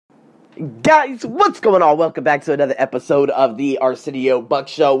Guys, what's going on? Welcome back to another episode of the Arsenio Buck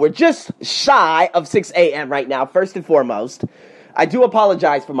Show. We're just shy of 6 a.m. right now. First and foremost, I do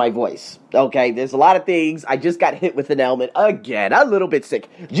apologize for my voice, okay? There's a lot of things. I just got hit with an ailment again. A little bit sick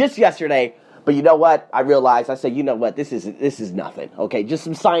just yesterday. But you know what? I realized, I said, you know what? This is nothing, okay? Just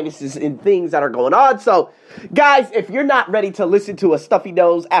some sinuses and things that are going on. So, guys, if you're not ready to listen to a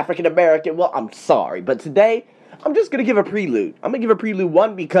stuffy-nosed African-American, well, I'm sorry. But today, I'm just going to give a prelude. I'm going to give a prelude,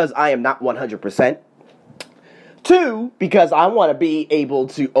 one, because I am not 100%. Two, because I want to be able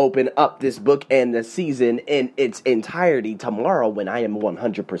to open up this book and the season in its entirety tomorrow when I am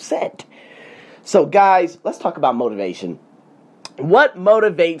 100%. So, guys, let's talk about motivation. What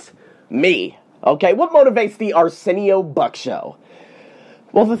motivates me? Okay, what motivates the Arsenio Buck Show?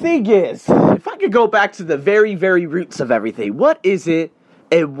 Well, the thing is, if I could go back to the very, very roots of everything, what is it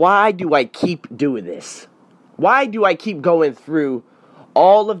and why do I keep doing this? Why do I keep going through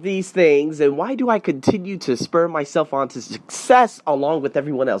all of these things, and why do I continue to spur myself on to success along with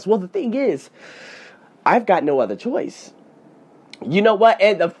everyone else? Well, the thing is, I've got no other choice. You know what?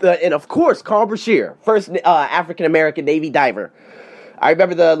 And of course, Carl Brashear, first African-American Navy diver. I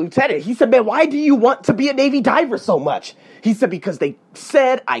remember the lieutenant, he said, man, why do you want to be a Navy diver so much? He said, because they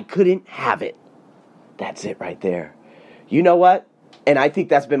said I couldn't have it. That's it right there. You know what? And I think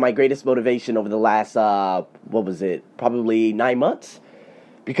that's been my greatest motivation over the last, probably 9 months?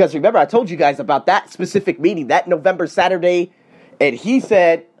 Because remember, I told you guys about that specific meeting, that November Saturday, and he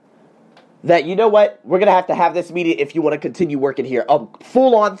said that, you know what, we're going to have this meeting if you want to continue working here. A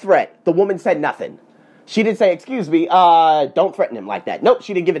full-on threat. The woman said nothing. She didn't say, excuse me, don't threaten him like that. Nope,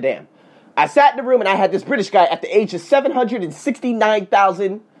 she didn't give a damn. I sat in the room and I had this British guy at the age of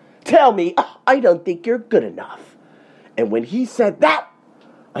 769,000 tell me, I don't think you're good enough. And when he said that,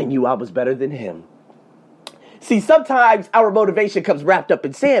 I knew I was better than him. See, sometimes our motivation comes wrapped up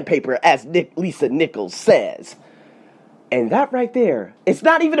in sandpaper, as Lisa Nichols says. And that right there, it's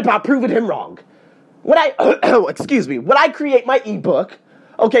not even about proving him wrong. When I create my ebook,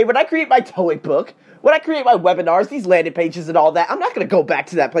 okay, when I create my TOEIC book, when I create my webinars, these landing pages and all that, I'm not going to go back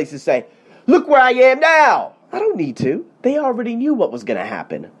to that place and say, look where I am now. I don't need to. They already knew what was going to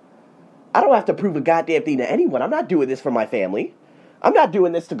happen. I don't have to prove a goddamn thing to anyone. I'm not doing this for my family. I'm not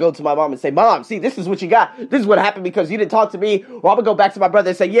doing this to go to my mom and say, Mom, see, this is what you got. This is what happened because you didn't talk to me. Or I'm going to go back to my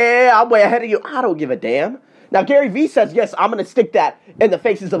brother and say, yeah, I'm way ahead of you. I don't give a damn. Now, Gary Vee says, yes, I'm going to stick that in the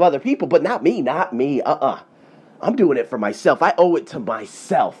faces of other people, but not me. I'm doing it for myself. I owe it to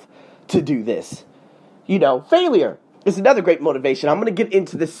myself to do this. You know, failure is another great motivation. I'm going to get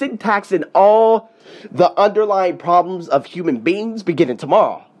into the syntax and all the underlying problems of human beings beginning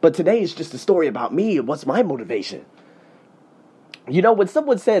tomorrow. But today is just a story about me and what's my motivation. You know, when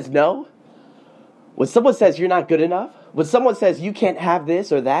someone says no, when someone says you're not good enough, when someone says you can't have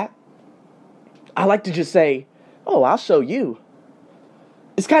this or that, I like to just say, oh, I'll show you.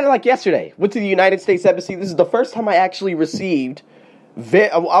 It's kind of like yesterday. Went to the United States Embassy. This is the first time I actually received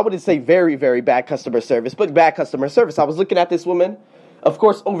I wouldn't say very, very bad customer service, but bad customer service. I was looking at this woman, of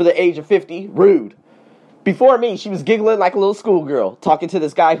course, over the age of 50, rude. Before me, she was giggling like a little schoolgirl, talking to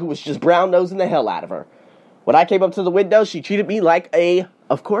this guy who was just brown-nosing the hell out of her. When I came up to the window, she treated me like a,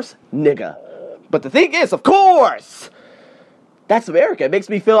 of course, nigga. But the thing is, of course, that's America. It makes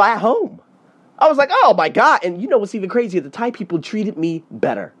me feel at home. I was like, oh my God. And you know what's even crazier? The Thai people treated me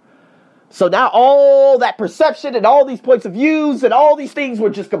better. So now all that perception and all these points of views and all these things were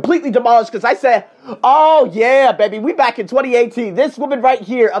just completely demolished because I said, oh yeah, baby, we back in 2018. This woman right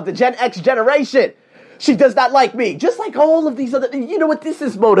here of the Gen X generation, she does not like me. Just like all of these other, you know what? This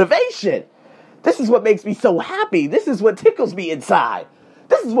is motivation. This is what makes me so happy. This is what tickles me inside.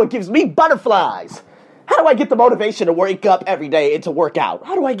 This is what gives me butterflies. How do I get the motivation to wake up every day and to work out?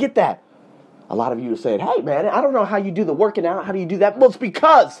 How do I get that? A lot of you are saying, hey man, I don't know how you do the working out. How do you do that? Well, it's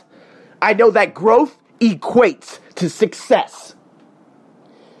because I know that growth equates to success.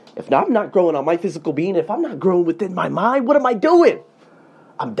 If I'm not growing on my physical being, if I'm not growing within my mind, what am I doing?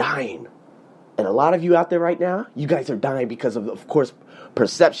 I'm dying. And a lot of you out there right now, you guys are dying because of course,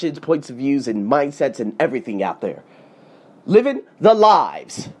 perceptions, points of views, and mindsets and everything out there. Living your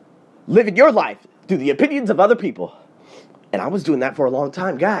life through the opinions of other people. And I was doing that for a long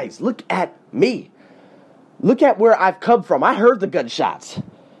time. Guys, look at me. Look at where I've come from. I heard the gunshots.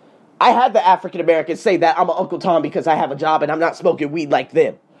 I had the African Americans say that I'm an Uncle Tom because I have a job and I'm not smoking weed like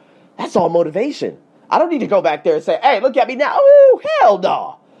them. That's all motivation. I don't need to go back there and say, hey, look at me now. Oh, hell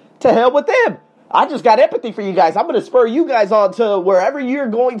no. To hell with them. I just got empathy for you guys. I'm going to spur you guys on to wherever you're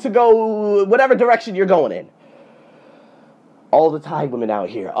going to go, whatever direction you're going in. All the Thai women out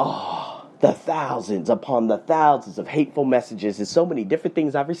here. Oh, the thousands upon the thousands of hateful messages and so many different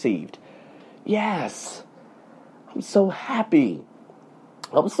things I've received. Yes, I'm so happy.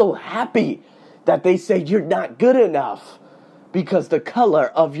 I'm so happy that they say you're not good enough because the color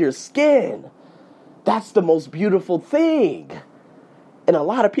of your skin. That's the most beautiful thing. And a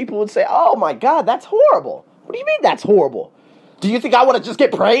lot of people would say, oh my God, that's horrible. What do you mean that's horrible? Do you think I want to just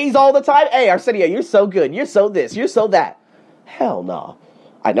get praise all the time? Hey, Arsenio, you're so good. You're so this. You're so that. Hell no.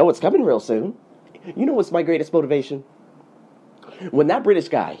 I know it's coming real soon. You know what's my greatest motivation? When that British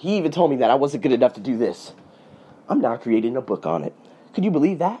guy, he even told me that I wasn't good enough to do this. I'm now creating a book on it. Could you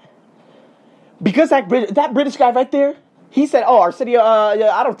believe that? Because that British guy right there, he said, oh, Arsenio,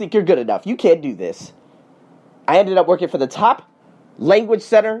 I don't think you're good enough. You can't do this. I ended up working for the top language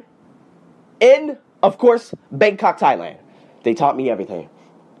center in, of course, Bangkok, Thailand. They taught me everything.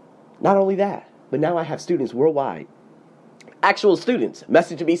 Not only that, but now I have students worldwide. Actual students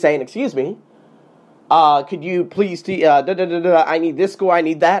messaging me saying, excuse me, could you please, I need this score, I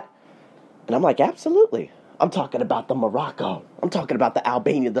need that. And I'm like, absolutely. I'm talking about the Morocco. I'm talking about the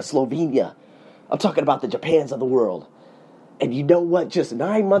Albania, the Slovenia. I'm talking about the Japans of the world. And you know what? Just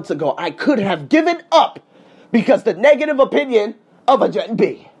 9 months ago, I could have given up because the negative opinion of a Gen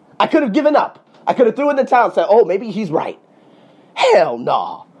B. I could have given up. I could have threw in the towel and said, oh, maybe he's right. Hell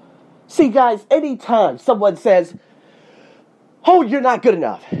no. See, guys, anytime someone says, oh, you're not good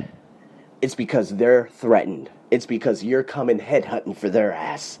enough, it's because they're threatened. It's because you're coming headhunting for their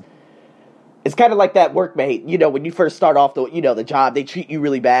ass. It's kind of like that workmate, you know, when you first start off the job, they treat you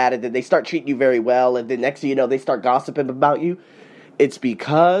really bad, and then they start treating you very well, and then next thing you know, they start gossiping about you. It's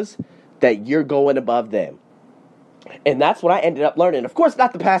because that you're going above them. And that's what I ended up learning. Of course,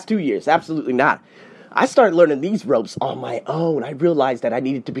 not the past 2 years. Absolutely not. I started learning these ropes on my own. I realized that I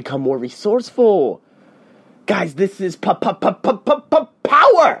needed to become more resourceful. Guys, this is power.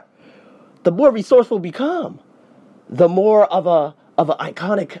 The more resourceful you become, the more of an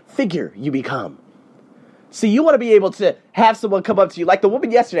iconic figure you become. See, you want to be able to have someone come up to you. Like the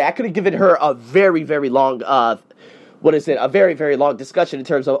woman yesterday, I could have given her a very, very long, a very, very long discussion in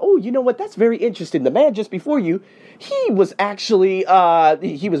terms of, oh, you know what, that's very interesting. The man just before you, he was actually,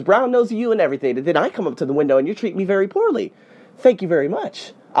 he was brown-nosing you and everything. And then I come up to the window and you treat me very poorly. Thank you very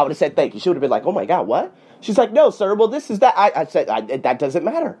much. I would have said thank you. She would have been like, oh my God, what? She's like, no, sir, well, this is that. I said, that doesn't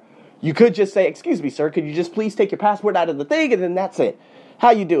matter. You could just say, excuse me, sir, could you just please take your passport out of the thing, and then that's it.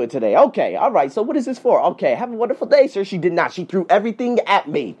 How you doing today? Okay, all right, so what is this for? Okay, have a wonderful day, sir. She did not. She threw everything at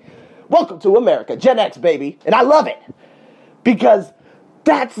me. Welcome to America, Gen X, baby. And I love it. Because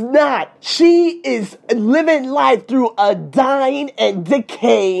that's not. She is living life through a dying and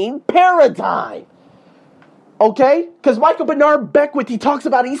decaying paradigm. Okay? Because Michael Bernard Beckwith, he talks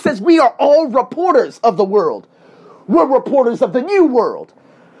about it. He says, we are all reporters of the world. We're reporters of the new world.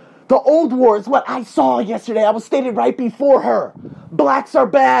 The old war is what I saw yesterday. I was stated right before her. Blacks are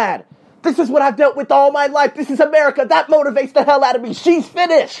bad. This is what I've dealt with all my life. This is America. That motivates the hell out of me. She's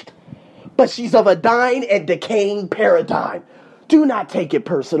finished. But she's of a dying and decaying paradigm. Do not take it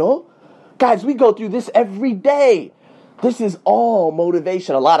personal. Guys, we go through this every day. This is all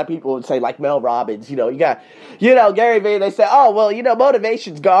motivation. A lot of people would say, like Mel Robbins, you got, Gary Vee, they say, oh, well,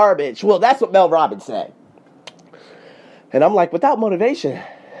 motivation's garbage. Well, that's what Mel Robbins said. And I'm like, without motivation,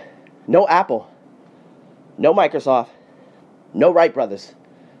 no Apple, no Microsoft, no Wright Brothers,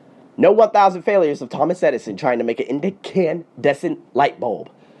 no 1,000 failures of Thomas Edison trying to make an incandescent light bulb.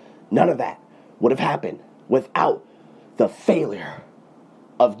 None of that would have happened without the failure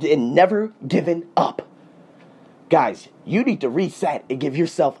of never giving up. Guys, you need to reset and give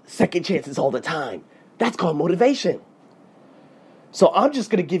yourself second chances all the time. That's called motivation. So I'm just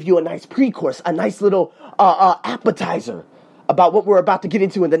going to give you a nice pre-course, a nice little appetizer about what we're about to get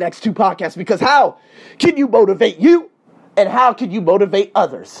into in the next 2 podcasts. Because how can you motivate you and how can you motivate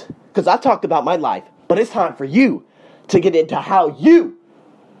others? Because I talked about my life, but it's time for you to get into how you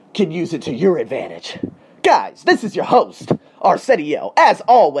can use it to your advantage. Guys, this is your host, Arsenio. As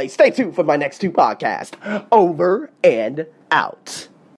always, stay tuned for my next 2 podcasts. Over and out.